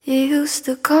You used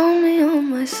to call me on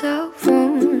my cell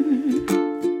phone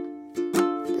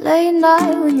late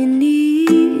night when you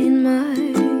need my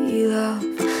love.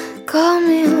 Call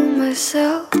me on my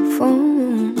cell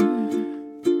phone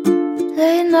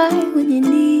late night when you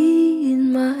need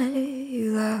my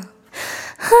love.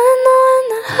 I know when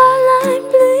that hotline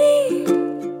bling,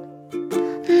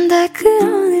 that could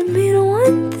only mean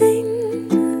one thing.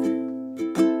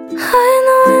 I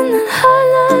know when that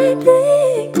hotline bling,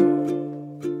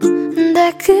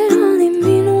 that could only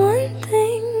mean one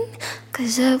thing.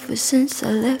 'Cause ever since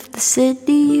I left the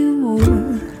city,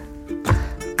 you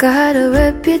got a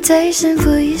reputation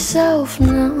for yourself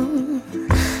now.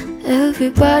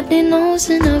 Everybody knows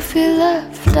and I feel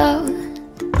left out.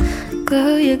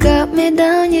 Girl, you got me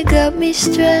down, you got me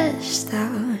stressed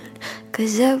out.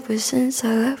 'Cause ever since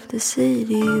I left the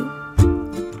city, you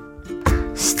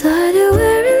started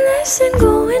wearing less and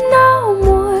going out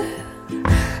more.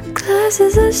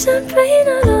 Glasses of champagne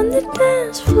out on the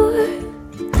dance floor,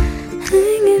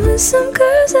 hanging with some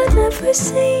girls I'd never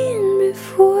seen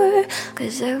before.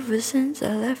 'Cause ever since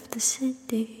I left the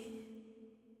city.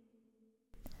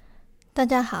 大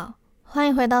家好，欢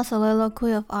迎回到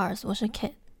Soliloquy of Ours， 我是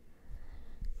Kit。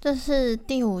这是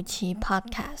第5期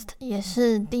podcast， 也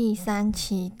是第3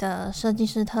期的设计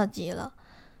师特辑了。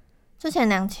之前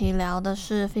2期聊的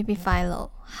是 Phoebe Philo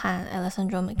和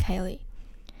Alexander McQueen，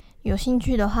 有兴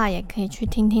趣的话也可以去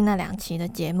听听那2期的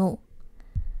节目。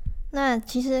那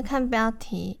其实看标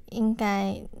题，应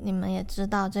该你们也知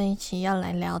道这一期要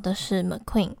来聊的是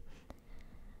McQueen。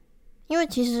因为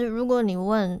其实如果你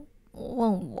问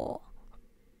我，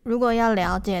如果要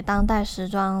了解当代时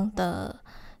装的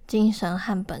精神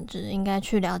和本质，应该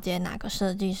去了解哪个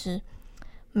设计师，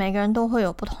每个人都会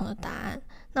有不同的答案。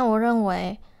那我认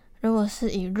为，如果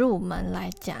是以入门来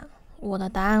讲，我的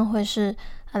答案会是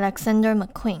Alexander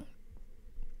McQueen。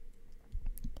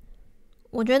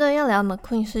我觉得要聊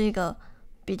McQueen 是一个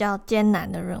比较艰难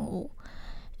的任务，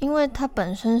因为他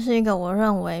本身是一个我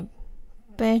认为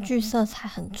悲剧色彩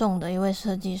很重的一位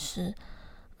设计师。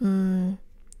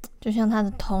就像他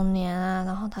的童年啊，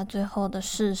然后他最后的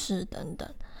逝世等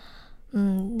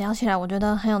等，聊起来我觉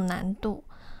得很有难度，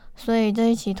所以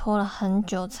这一期拖了很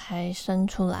久才生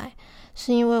出来，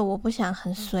是因为我不想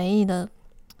很随意的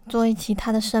做一期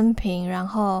他的生平，然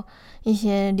后一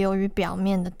些流于表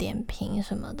面的点评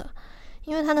什么的，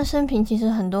因为他的生平其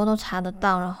实很多都查得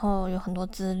到，然后有很多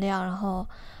资料，然后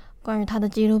关于他的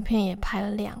纪录片也拍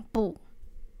了2部。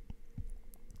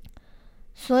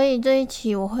所以这一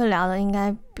期我会聊的应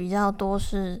该比较多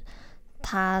是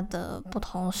他的不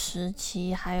同时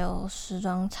期，还有时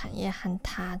装产业和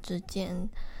他之间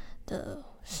的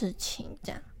事情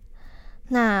这样。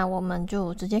那我们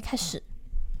就直接开始。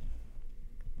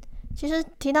其实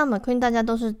提到 McQueen， 大家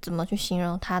都是怎么去形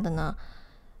容他的呢？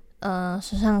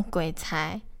时尚鬼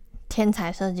才、天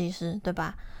才设计师，对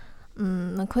吧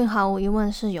？McQueen 毫无疑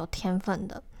问是有天分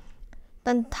的，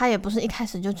但他也不是一开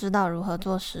始就知道如何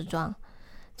做时装。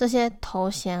这些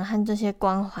头衔和这些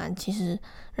光环其实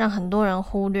让很多人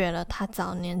忽略了他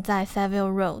早年在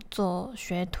Savile Row 做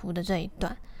学徒的这一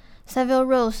段。Savile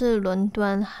Row 是伦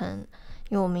敦很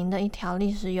有名的一条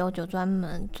历史悠久，专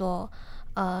门做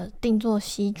定做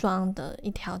西装的一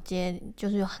条街，就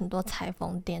是有很多裁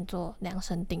缝店做量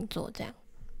身定做这样。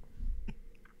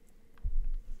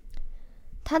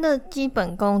他的基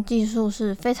本功技术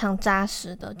是非常扎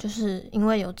实的，就是因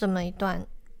为有这么一段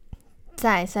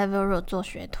在 Savile Row 做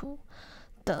学徒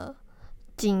的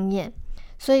经验，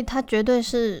所以他绝对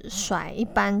是甩一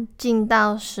般进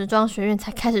到时装学院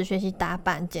才开始学习打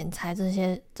版、剪裁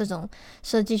这种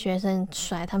设计学生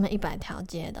甩他们100条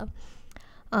街的。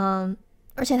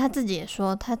而且他自己也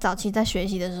说，他早期在学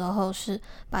习的时候是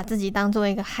把自己当做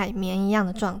一个海绵一样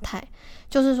的状态，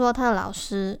就是说他的老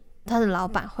师、他的老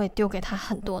板会丢给他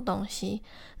很多东西，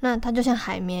那他就像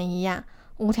海绵一样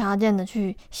无条件的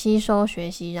去吸收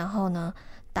学习，然后呢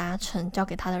达成交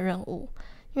给他的任务。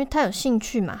因为他有兴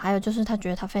趣嘛，还有就是他觉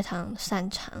得他非常擅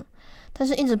长，但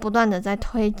是一直不断的在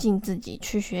推进自己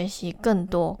去学习更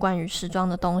多关于时装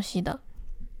的东西的。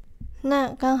那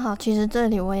刚好其实这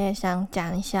里我也想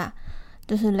讲一下，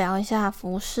就是聊一下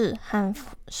服饰和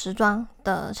时装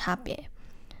的差别。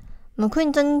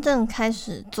McQueen 真正开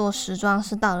始做时装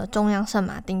是到了中央圣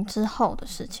马丁之后的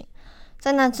事情，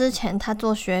在那之前他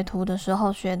做学徒的时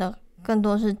候学的更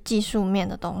多是技术面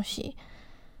的东西。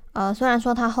虽然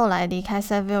说他后来离开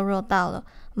Savile Row 到了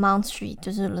Mount Street，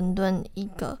 就是伦敦一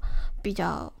个比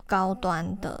较高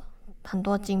端的很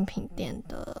多精品店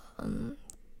的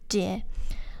街，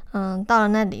到了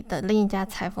那里的另一家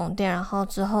裁缝店，然后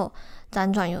之后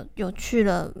辗转有去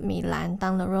了米兰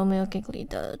当了 Romeo Gigli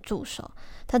的助手。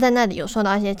他在那里有受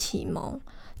到一些启蒙，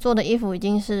做的衣服已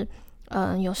经是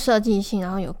有设计性，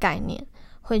然后有概念，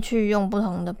会去用不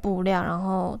同的布料，然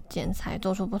后剪裁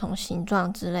做出不同形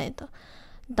状之类的。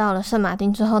到了圣马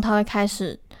丁之后，他会开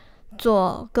始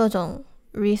做各种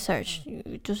research，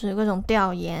 就是各种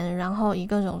调研，然后以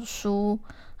各种书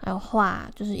还有画，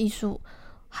就是艺术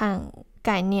和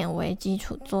概念为基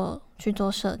础去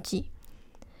做设计。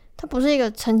他不是一个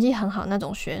成绩很好那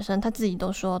种学生，他自己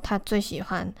都说他最喜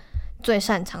欢最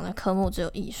擅长的科目只有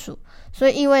艺术，所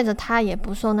以意味着他也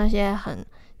不受那些很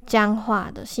僵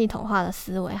化的系统化的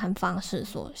思维和方式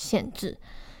所限制。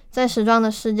在时装的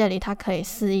世界里，他可以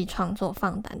肆意创作，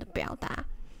放胆的表达。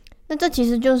那这其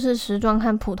实就是时装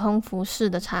和普通服饰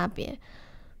的差别。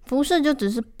服饰就只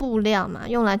是布料嘛，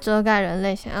用来遮盖人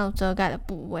类想要遮盖的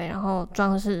部位，然后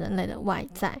装饰人类的外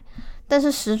在。但是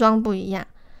时装不一样，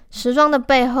时装的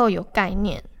背后有概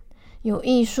念，有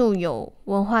艺术，有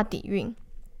文化底蕴，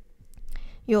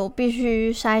有必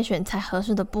须筛选才合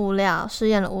适的布料，试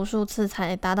验了无数次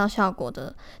才达到效果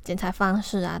的剪裁方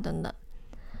式啊等等。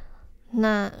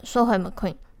那说回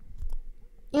McQueen，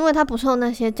 因为他不受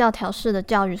那些教条式的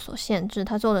教育所限制，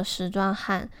他做的时装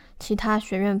和其他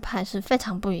学院派是非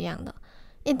常不一样的，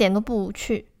一点都不无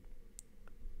趣。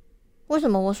为什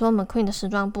么我说 McQueen 的时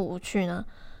装不无趣呢？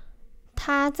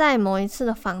他在某一次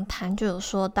的访谈就有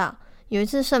说到，有一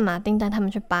次圣马丁带他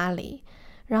们去巴黎，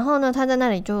然后呢，他在那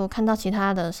里就看到其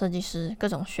他的设计师各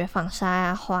种学纺纱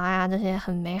啊、花啊这些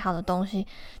很美好的东西，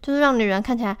就是让女人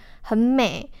看起来很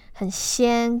美、很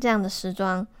仙这样的时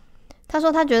装。他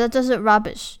说他觉得这是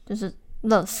rubbish， 就是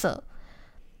垃圾。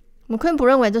McQueen 不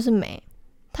认为这是美，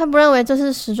他不认为这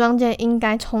是时装界应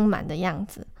该充满的样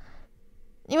子，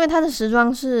因为他的时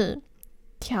装是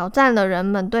挑战了人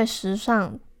们对时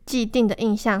尚既定的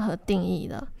印象和定义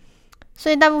的，所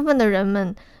以大部分的人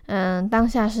们当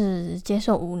下是接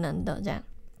受无能的这样。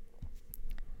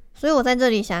所以我在这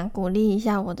里想鼓励一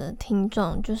下我的听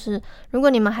众，就是如果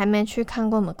你们还没去看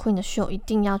过 McQueen 的秀，一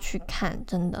定要去看，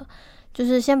真的就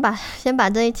是先把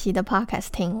这一期的 podcast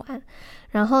听完，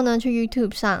然后呢去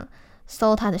YouTube 上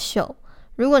搜他的秀。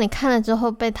如果你看了之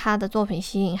后被他的作品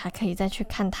吸引，还可以再去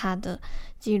看他的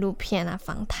纪录片啊、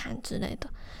访谈之类的。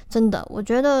真的，我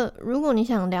觉得如果你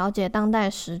想了解当代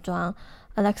时装，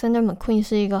 Alexander McQueen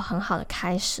是一个很好的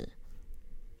开始。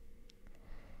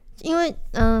因为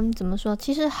怎么说，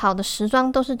其实好的时装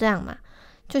都是这样嘛，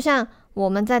就像我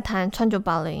们在谈川久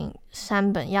保玲、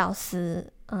山本耀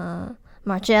司、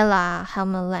Margiela、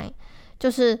Helmut Lang， 就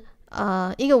是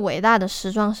一个伟大的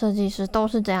时装设计师都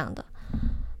是这样的，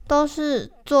都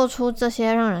是做出这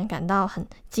些让人感到很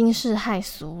惊世骇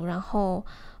俗，然后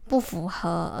不符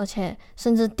合，而且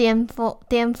甚至颠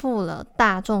覆了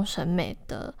大众审美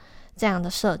的这样的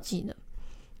设计的。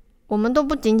我们都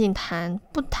不仅仅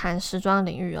不谈时装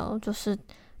领域哦，就是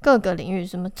各个领域，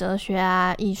什么哲学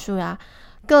啊、艺术啊，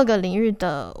各个领域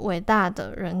的伟大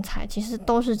的人才其实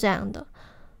都是这样的。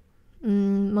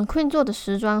McQueen 做的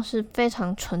时装是非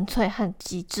常纯粹和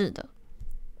极致的。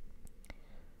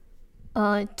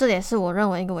这也是我认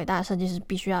为一个伟大的设计师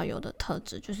必须要有的特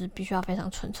质，就是必须要非常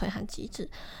纯粹和极致。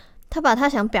他把他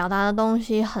想表达的东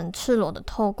西很赤裸的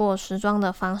透过时装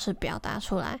的方式表达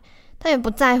出来，他也不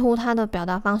在乎他的表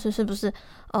达方式是不是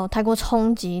太过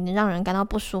冲击，让人感到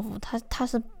不舒服，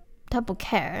他不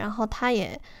care。然后他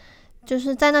也就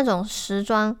是在那种时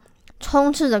装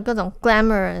充斥着各种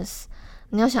glamorous，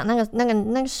 你要想那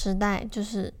个时代，就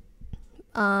是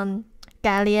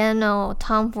Galliano、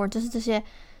Tom Ford， 就是这些，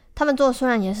他们做的虽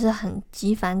然也是很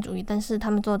极繁主义，但是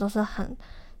他们做的都是很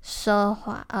奢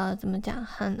华，怎么讲，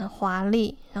很华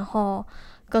丽，然后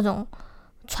各种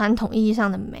传统意义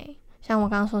上的美，像我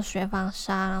刚刚说雪纺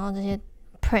纱，然后这些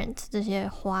print 这些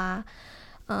花，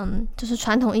就是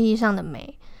传统意义上的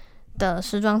美的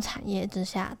时装产业之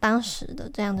下，当时的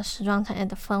这样的时装产业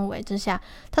的氛围之下，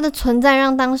它的存在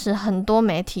让当时很多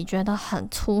媒体觉得很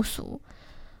粗俗，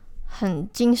很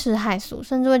惊世骇俗，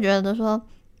甚至会觉得说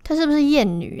她是不是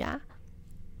艳女啊？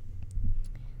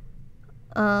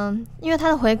因为他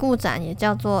的回顾展也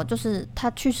叫做，就是他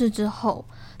去世之后，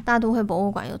大都会博物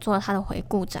馆有做了他的回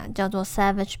顾展，叫做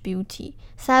Savage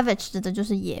Beauty。Savage 指的就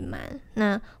是野蛮，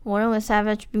那我认为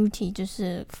Savage Beauty 就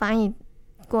是翻译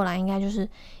过来应该就是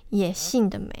野性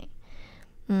的美。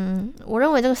我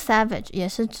认为这个 Savage 也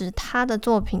是指他的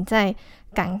作品在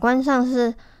感官上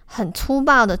是很粗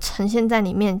暴的呈现在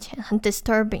你面前，很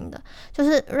disturbing 的，就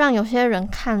是让有些人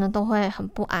看了都会很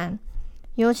不安，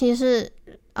尤其是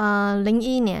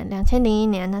2001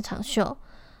年那场秀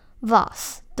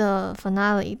Vol.5 的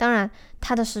finale， 当然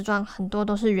他的时装很多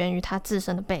都是源于他自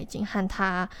身的背景和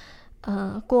他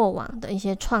过往的一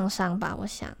些创伤吧，我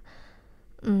想。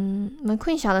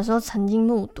McQueen 小的时候曾经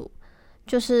目睹，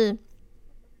就是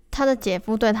他的姐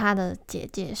夫对他的姐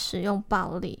姐使用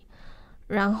暴力，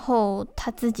然后他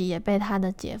自己也被他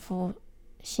的姐夫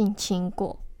性侵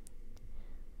过。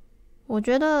我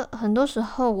觉得很多时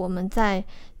候我们在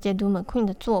解读 McQueen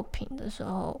的作品的时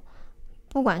候，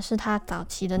不管是他早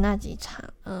期的那几场，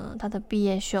他的毕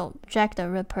业秀 Jack the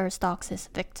Ripper Stalks His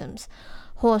Victims，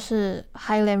 或是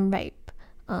Highland Rape，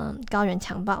 高原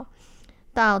强暴，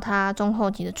到他中后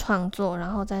期的创作，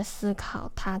然后再思考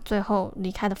他最后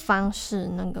离开的方式，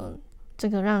这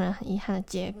个让人很遗憾的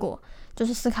结果，就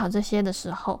是思考这些的时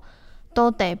候，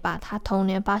都得把他童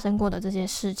年发生过的这些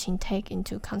事情 take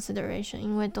into consideration，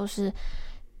 因为都是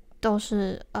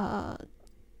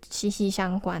息息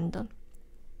相关的。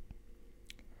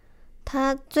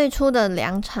他最初的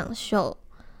2场秀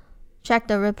Jack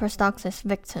the Ripper Stalks His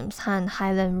Victims 和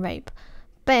Highland Rape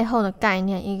背后的概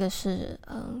念，一个是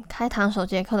开膛手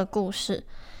杰克的故事，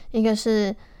一个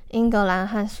是英格兰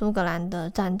和苏格兰的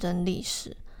战争历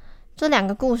史。这2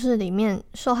个故事里面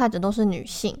受害者都是女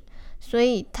性，所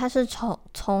以他是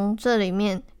从这里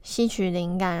面吸取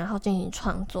灵感，然后进行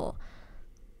创作，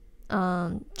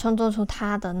创作出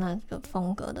他的那个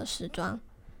风格的时装。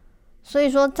所以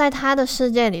说在他的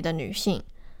世界里的女性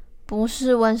不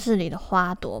是温室里的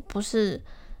花朵，不是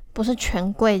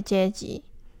权贵阶级，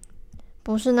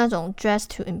不是那种 dress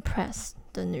to impress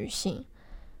的女性。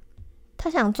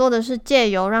他想做的是借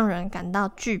由让人感到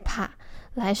惧怕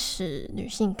来使女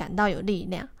性感到有力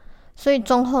量，所以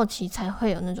中后期才会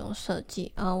有那种设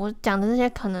计。我讲的这些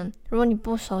可能如果你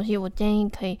不熟悉，我建议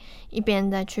可以一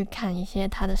边再去看一些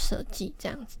他的设计这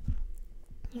样子，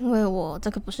因为我这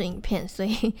个不是影片，所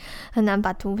以很难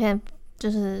把图片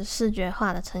就是视觉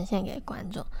化的呈现给观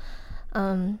众。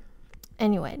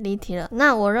Anyway 离题了。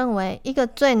那我认为一个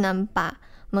最能把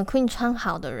McQueen 穿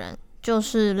好的人就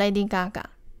是 Lady Gaga，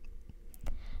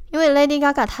 因为 Lady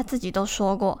Gaga 她自己都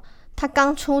说过，她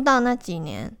刚出道那几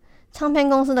年，唱片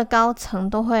公司的高层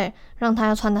都会让她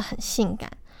要穿得很性感，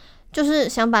就是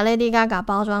想把 Lady Gaga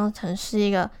包装成是一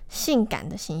个性感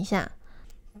的形象，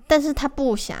但是她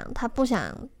不想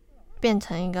变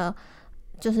成一个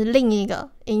就是另一个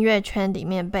音乐圈里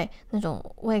面被那种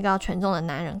位高权重的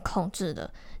男人控制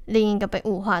的另一个被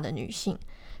物化的女性。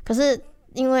可是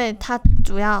因为她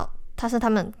是他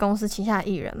们公司旗下的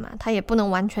艺人嘛，她也不能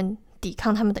完全抵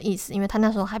抗他们的意思，因为她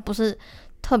那时候还不是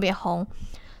特别红，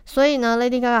所以呢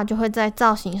Lady Gaga 就会在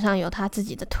造型上有她自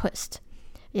己的 twist，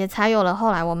 也才有了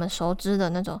后来我们熟知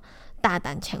的那种大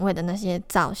胆前卫的那些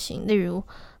造型，例如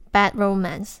Bad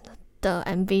Romance 的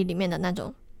MV 里面的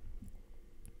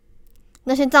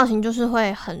那些造型，就是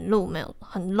会很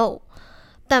露，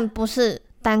但不是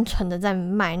单纯的在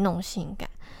卖弄性感。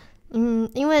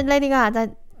因为 Lady Gaga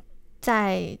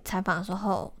在采访的时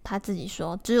候，她自己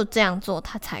说，只有这样做，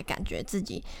她才感觉自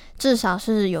己至少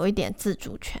是有一点自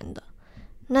主权的。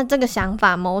那这个想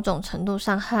法某种程度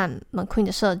上和 McQueen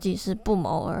的设计是不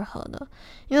谋而合的，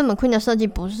因为 McQueen 的设计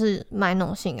不是卖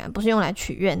弄性感，不是用来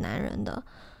取悦男人的。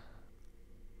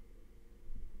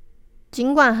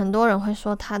尽管很多人会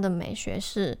说他的美学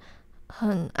是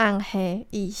很暗黑、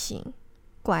异形、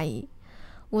怪异，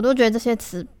我都觉得这些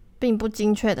词并不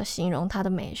精确的形容他的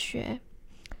美学。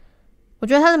我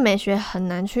觉得他的美学很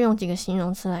难去用几个形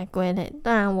容词来归类。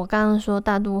当然我刚刚说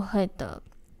大都会的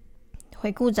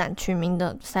回顾展取名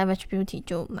的 Savage Beauty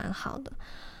就蛮好的，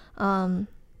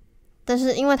但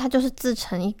是因为他就是自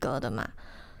成一格的嘛，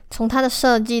从他的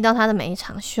设计到他的每一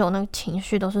场秀，那个情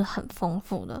绪都是很丰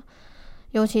富的。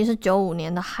尤其是95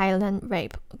年的 Highland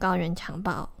Rape 高原强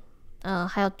暴，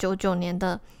还有99年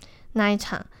的那一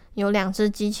场有2只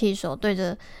机器手对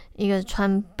着一个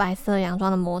穿白色洋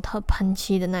装的模特喷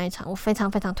漆的那一场，我非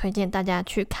常非常推荐大家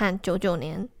去看99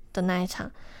年的那一场，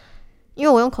因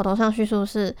为我用口头上叙述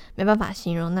是没办法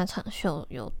形容那场秀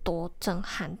有多震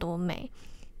撼多美。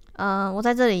我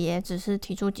在这里也只是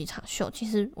提出几场秀，其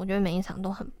实我觉得每一场都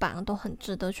很棒，都很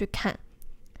值得去看。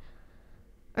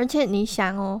而且你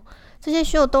想哦，这些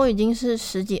秀都已经是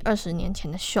10几20年前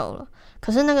的秀了，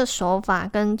可是那个手法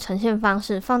跟呈现方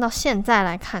式放到现在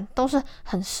来看都是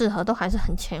很适合，都还是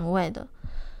很前卫的。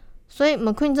所以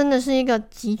McQueen 真的是一个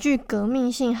极具革命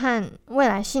性和未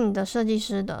来性的设计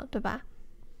师的，对吧？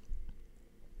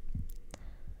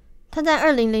他在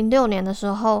2006年的时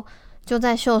候就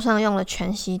在秀上用了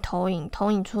全息投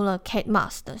影出了 Kate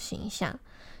Moss 的形象，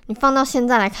你放到现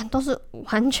在来看都是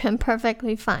完全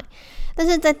perfectly fine， 但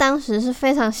是在当时是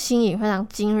非常新颖非常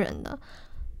惊人的。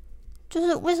就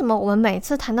是为什么我们每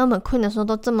次谈到 McQueen 的时候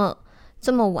都这么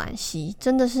惋惜，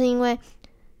真的是因为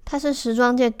他是时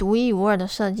装界独一无二的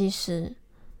设计师，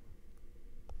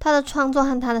他的创作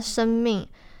和他的生命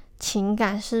情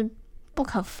感是不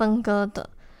可分割的，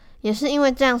也是因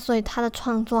为这样，所以他的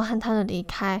创作和他的离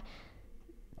开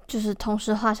就是同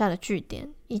时画下了句点。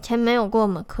以前没有过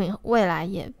McQueen， 未来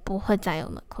也不会再有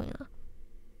McQueen 了。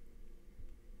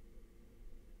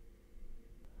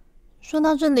说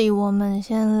到这里，我们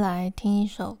先来听一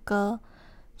首歌，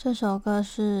这首歌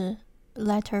是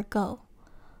Let Her Go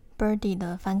Birdie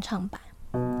的翻唱版。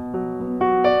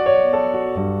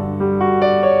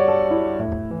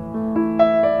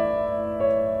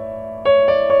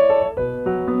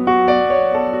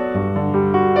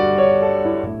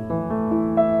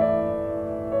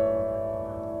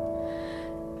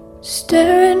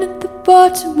Staring at the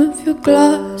bottom of your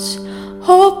glass,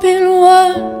 hoping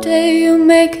one day you'll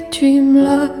make a dream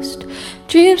last.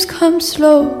 Dreams come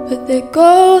slow, but they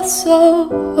go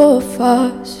so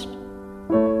fast.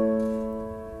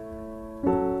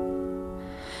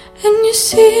 And you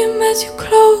see him as you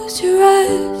close your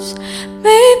eyes.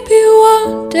 Maybe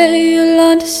one day you'll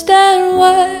understand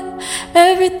why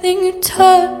everything you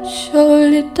touch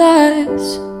surely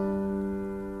dies.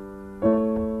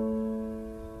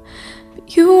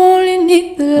 You only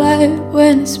need the light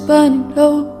when it's burning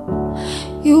low.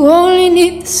 You only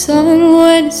need the sun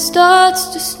when it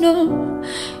starts to snow.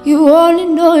 You only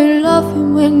know you love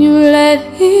him when you let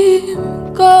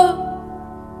him go.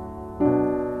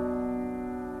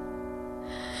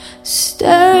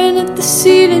 Staring at the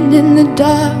ceiling in the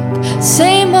dark,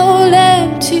 same old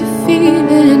empty feeling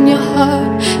in your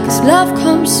heart. 'Cause love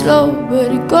comes slow but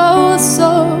it goes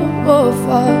so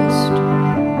fast.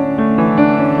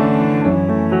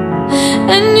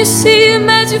 And you see him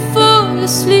as you fall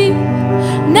asleep,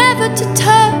 never to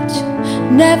touch,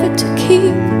 never to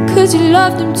keep. 'Cause you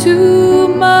loved him too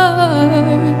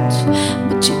much,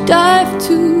 but you dive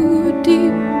too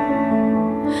deep.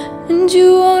 And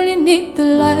you only need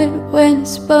the light when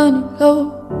it's burning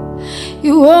low.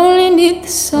 You only need the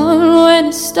sun when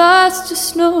it starts to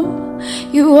snow.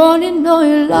 You only know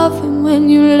you love him when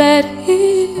you let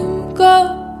him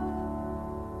go.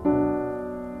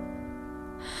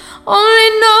 Only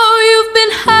know you've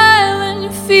been high when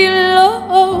you're feeling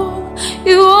low.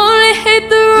 You only hate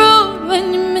the road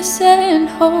when you miss heading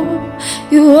home.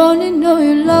 You only know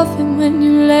you love him when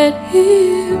you let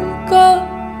him go.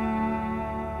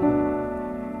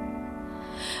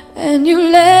 And you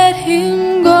let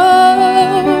him go.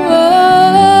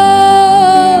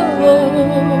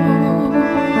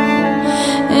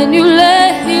 And you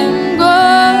let him go.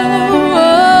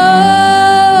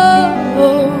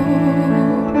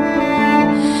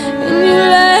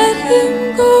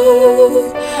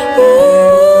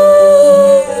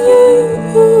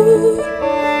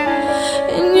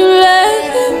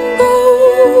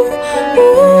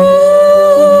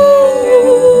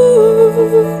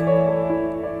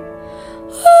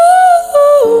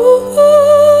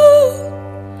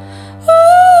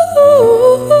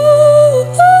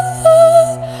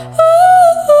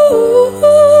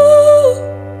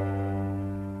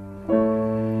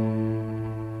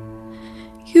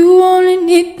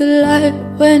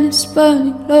 When it's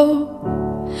burning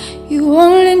low, you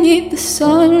only need the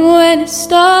sun when it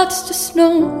starts to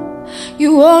snow.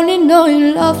 You only know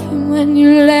you love him when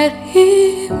you let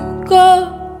him go.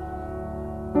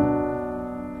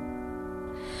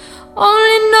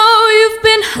 Only know you've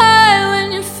been high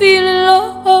when you're feeling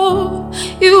low.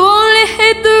 You only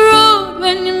hate the road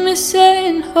when you miss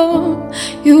heading home.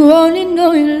 You only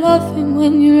know you love him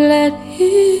when you let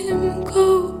him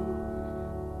go.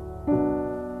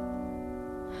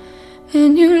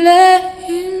 And you let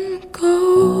him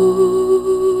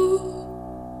go.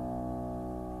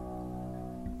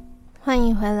 欢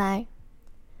迎回来。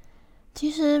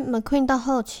其实 McQueen 到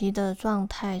后期的状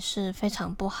态是非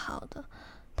常不好的，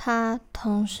他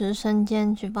同时身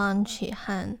兼 Givenchy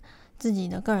和自己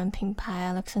的个人品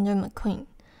牌 Alexander McQueen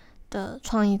的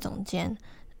创意总监，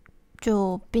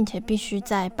并且必须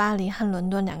在巴黎和伦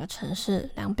敦两个城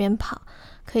市两边跑，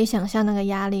可以想象那个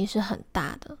压力是很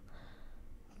大的。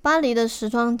巴黎的时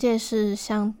装界是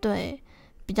相对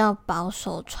比较保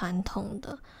守传统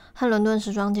的，和伦敦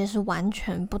时装界是完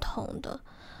全不同的。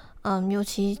尤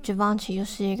其 Givenchy 又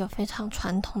是一个非常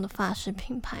传统的法式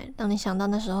品牌。当你想到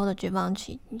那时候的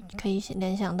Givenchy， 你可以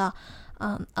联想到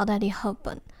奥黛丽·赫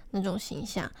本那种形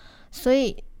象。所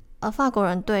以法国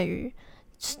人对于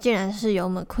既然是由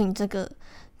McQueen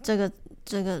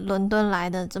这个伦敦来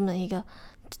的这么一个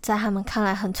在他们看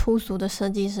来很粗俗的设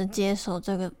计师接手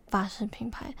这个法式品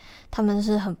牌，他们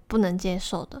是很不能接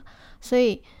受的。所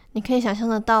以你可以想象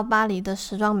得到巴黎的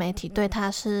时装媒体对他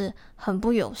是很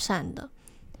不友善的，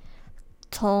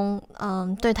从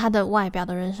对他的外表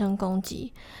的人身攻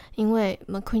击，因为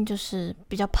McQueen 就是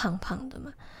比较胖胖的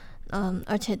嘛，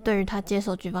而且对于他接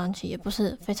手 Givenchy 也不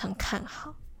是非常看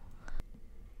好，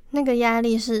那个压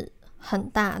力是很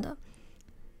大的。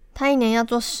他一年要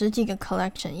做10几个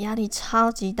collection， 压力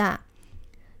超级大，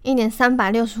一年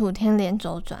365天连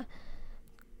轴转。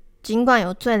尽管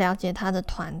有最了解他的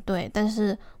团队，但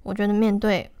是我觉得面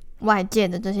对外界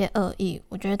的这些恶意，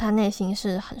我觉得他内心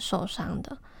是很受伤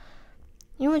的。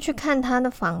因为去看他的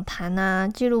访谈啊、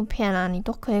纪录片啊，你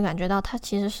都可以感觉到他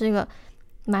其实是一个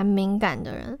蛮敏感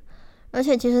的人。而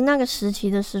且其实那个时期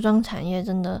的时装产业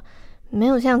真的没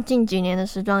有像近几年的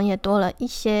时装业多了一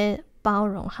些包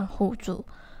容和互助。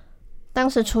当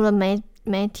时除了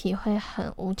媒体会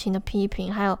很无情的批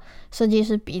评，还有设计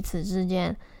师彼此之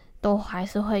间都还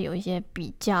是会有一些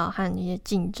比较和一些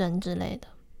竞争之类的。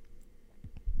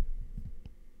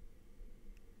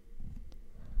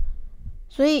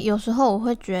所以有时候我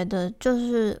会觉得，就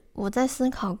是我在思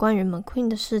考关于 McQueen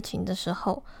的事情的时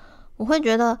候，我会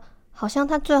觉得好像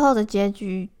他最后的结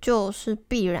局就是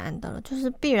必然的了，就是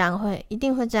必然一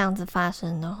定会这样子发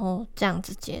生，然后这样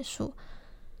子结束。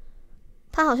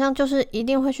他好像就是一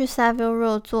定会去 Savile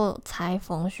Row 做裁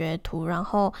缝学徒，然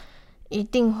后一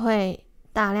定会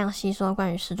大量吸收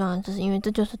关于时装的知识，因为这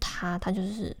就是他就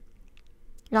是，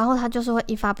然后他就是会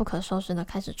一发不可收拾的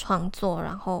开始创作，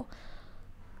然后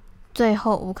最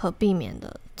后无可避免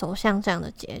的走向这样的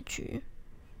结局。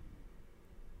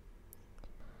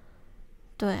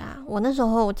对啊，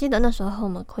我记得那时候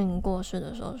McQueen 过世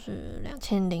的时候是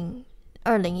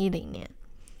2010年，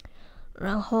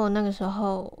然后那个时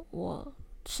候我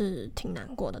是挺难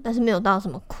过的，但是没有到什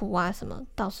么哭啊什么，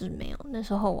倒是没有。那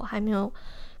时候我还没有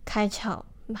开窍，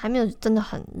还没有真的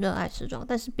很热爱时装，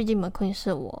但是毕竟 McQueen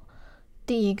是我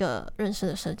第一个认识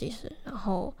的设计师，然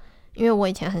后因为我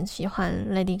以前很喜欢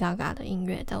Lady Gaga 的音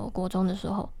乐，在我国中的时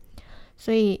候，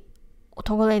所以我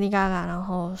透过 Lady Gaga 然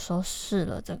后收视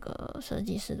了这个设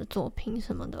计师的作品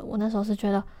什么的。我那时候是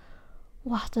觉得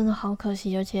哇，真的好可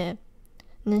惜，而且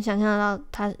能想象到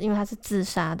他因为他是自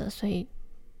杀的，所以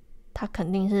他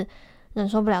肯定是忍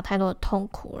受不了太多的痛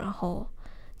苦，然后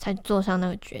才做上那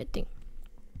个决定。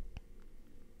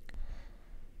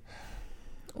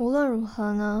无论如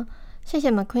何呢，谢谢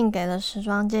McQueen 给了时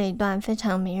装界一段非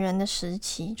常迷人的时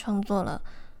期，创作了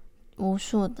无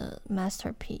数的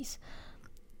masterpiece。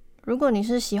 如果你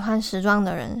是喜欢时装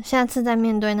的人，下次再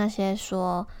面对那些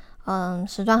说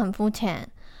时装很肤浅，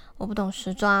我不懂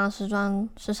时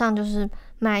尚就是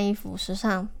卖衣服，时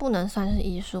尚不能算是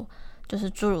艺术，就是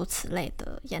诸如此类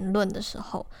的言论的时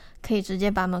候，可以直接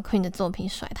把 McQueen 的作品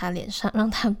甩他脸上，让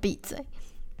他闭嘴。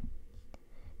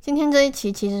今天这一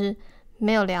期其实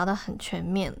没有聊得很全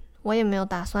面，我也没有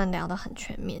打算聊得很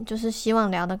全面，就是希望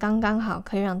聊得刚刚好，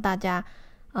可以让大家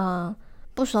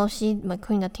不熟悉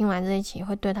McQueen 的听完这一期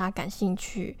会对他感兴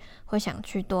趣，会想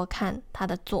去多看他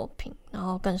的作品，然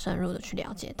后更深入的去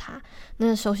了解他。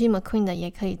那熟悉 McQueen 的也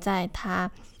可以在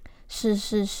他逝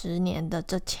世10年的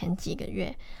这前几个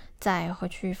月再回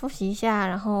去复习一下，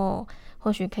然后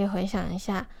或许可以回想一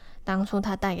下当初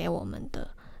他带给我们的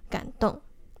感动。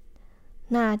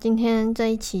那今天这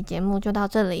一期节目就到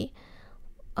这里，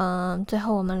最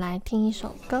后我们来听一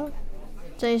首歌，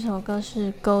这一首歌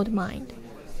是 Gold Mind，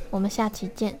 我们下期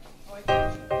见。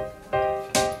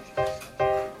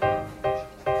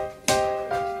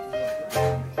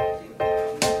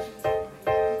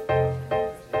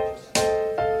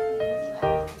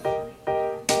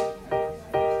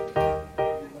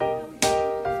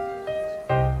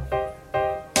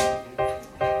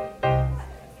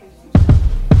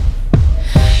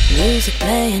Music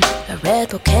playing, a red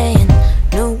cocaine,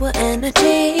 newer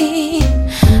energy.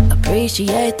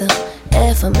 Appreciate the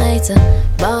affirmator,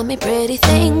 buy me pretty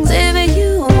things if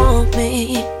you want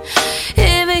me,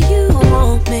 if you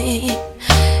want me.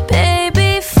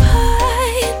 Baby,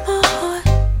 fight my heart.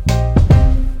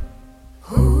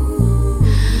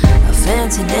 A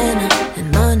fancy nana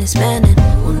and money spending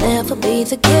will never be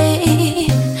the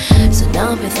game. So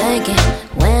don't be thinking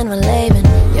when we're leaving,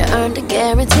 you earned a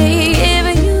guarantee.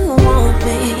 If you want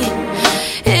me,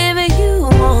 if you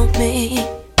want me,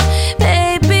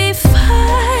 baby,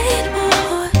 fight my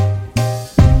heart.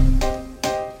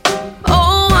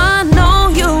 Oh, I know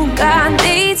you got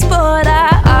needs, but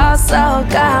I also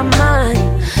got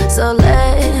mine. So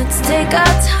let's take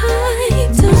our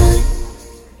time tonight.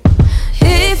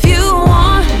 If you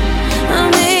want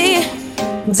me,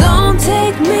 don't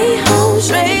take me home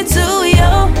straight to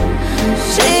your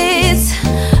sheets.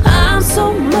 I'm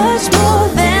so much more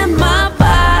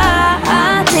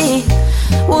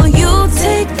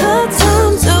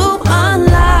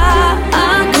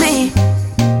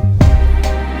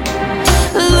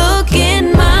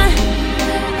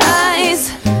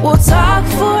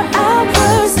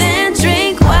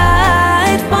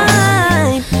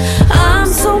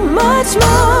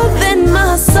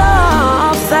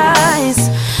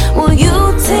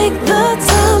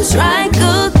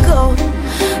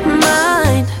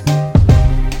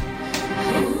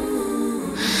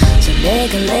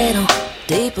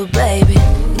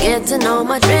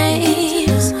my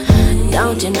dreams.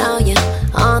 Don't you know you're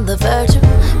on the verge of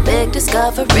big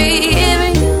discovery?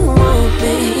 If you want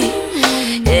me,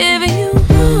 if you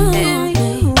want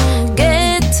me,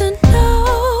 get to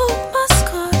know my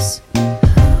scars.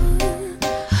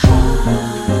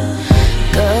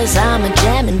 'Cause I'm a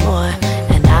jamming boy,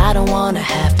 and I don't wanna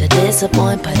have to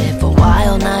disappoint. But if a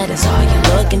wild night is all you're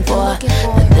looking for,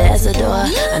 then there's a door.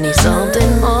 I need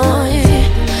something more.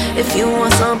 If you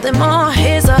want something more,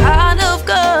 here's a heart of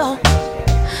gold.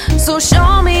 So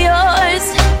show me yours,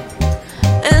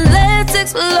 and let's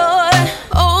explore.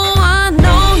 Oh, I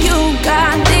know you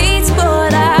got needs,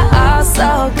 but I also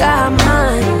got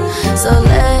mine. So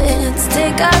let's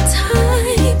take our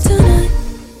time tonight.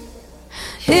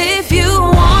 If you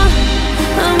want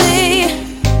me,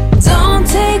 don't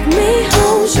take me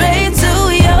home straight to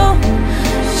your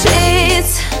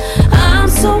sheets. I'm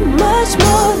so much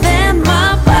more than my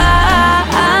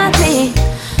body.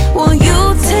 Will you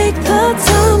take the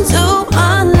time to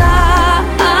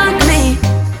unlock me?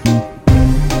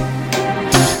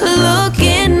 Look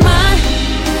in my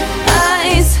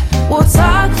eyes. We'll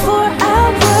talk for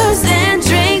hours and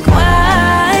drink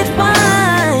white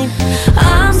wine.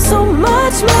 I'm so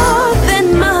much more than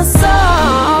my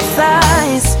soft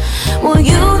thighs. Will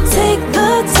you take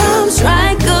the time,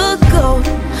 strike a gold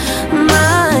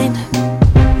mine?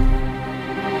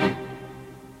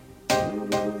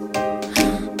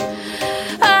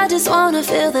 I just wanna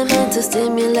feel the mental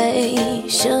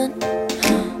stimulation.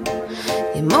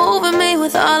 You're moving me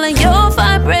with all of your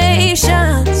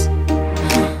vibrations.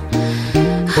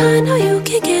 I know you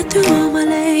can get through all my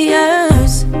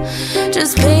layers.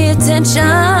 Just pay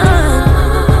attention.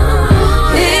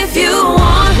 If you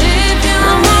want me,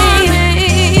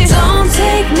 don't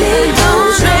take me home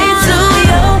straight to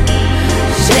your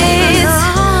sheets.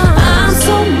 I'm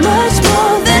so much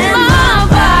more than my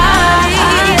body.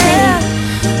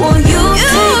 Will you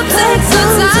take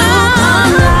the time?